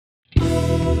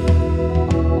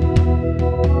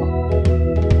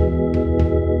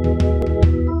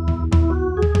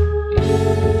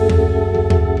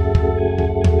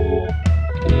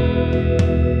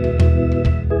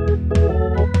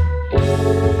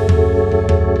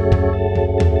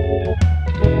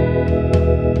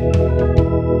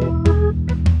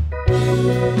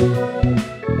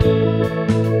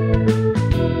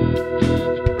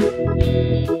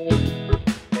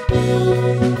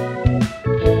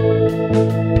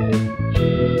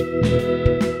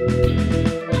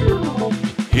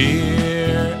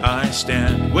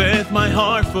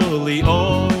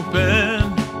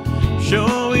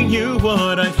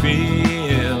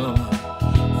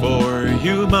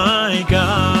my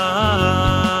God.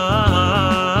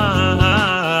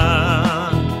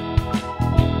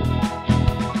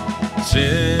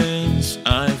 Since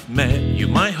I've met you,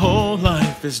 my whole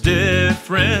life is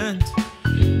different.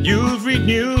 You've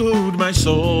renewed my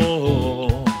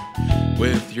soul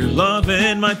with your love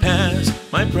in my past,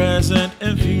 my present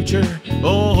and future,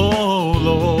 oh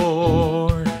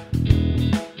Lord.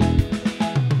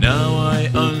 Now I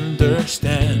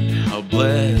understand how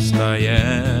blessed I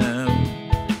am.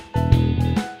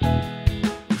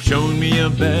 You've shown me a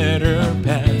better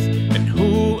path and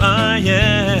who I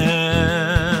am.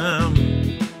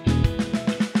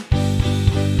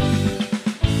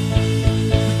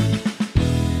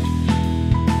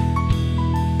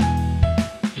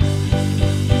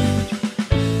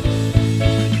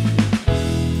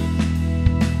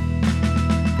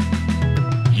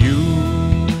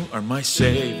 My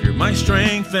Savior, my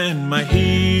strength and my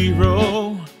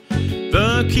hero,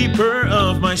 the keeper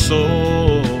of my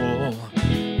soul.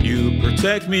 You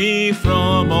protect me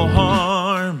from all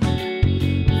harm,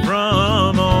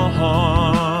 from all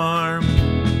harm.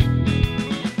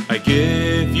 I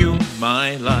give you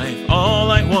my life,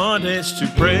 all I want is to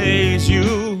praise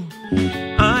you.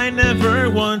 I never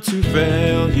want to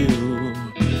fail you.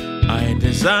 I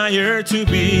desire to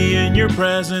be in your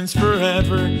presence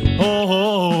forever,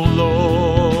 oh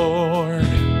Lord.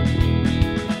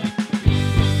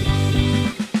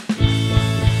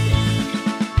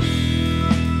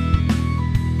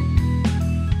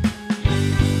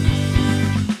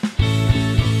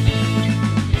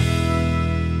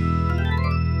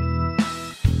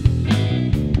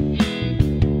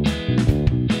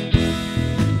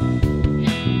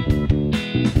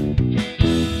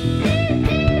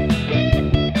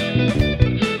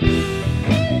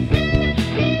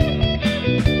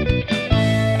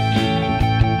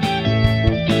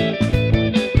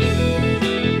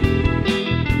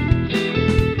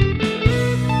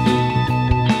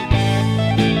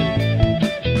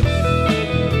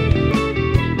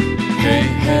 Hey,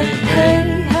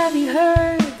 have you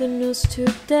heard the news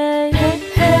today? Hey,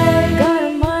 God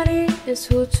Almighty is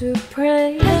who to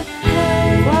pray.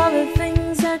 With all the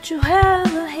things that you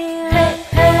have ahead,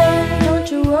 don't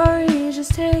you worry,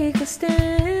 just take a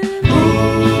stand.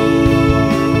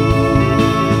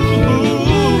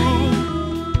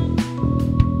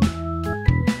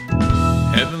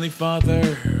 Heavenly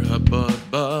Father up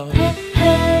above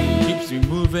keeps me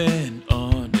moving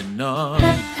on and on.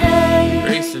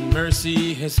 Grace and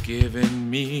mercy has given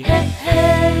me.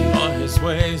 All his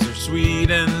ways are sweet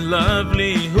and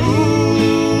lovely.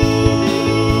 Ooh.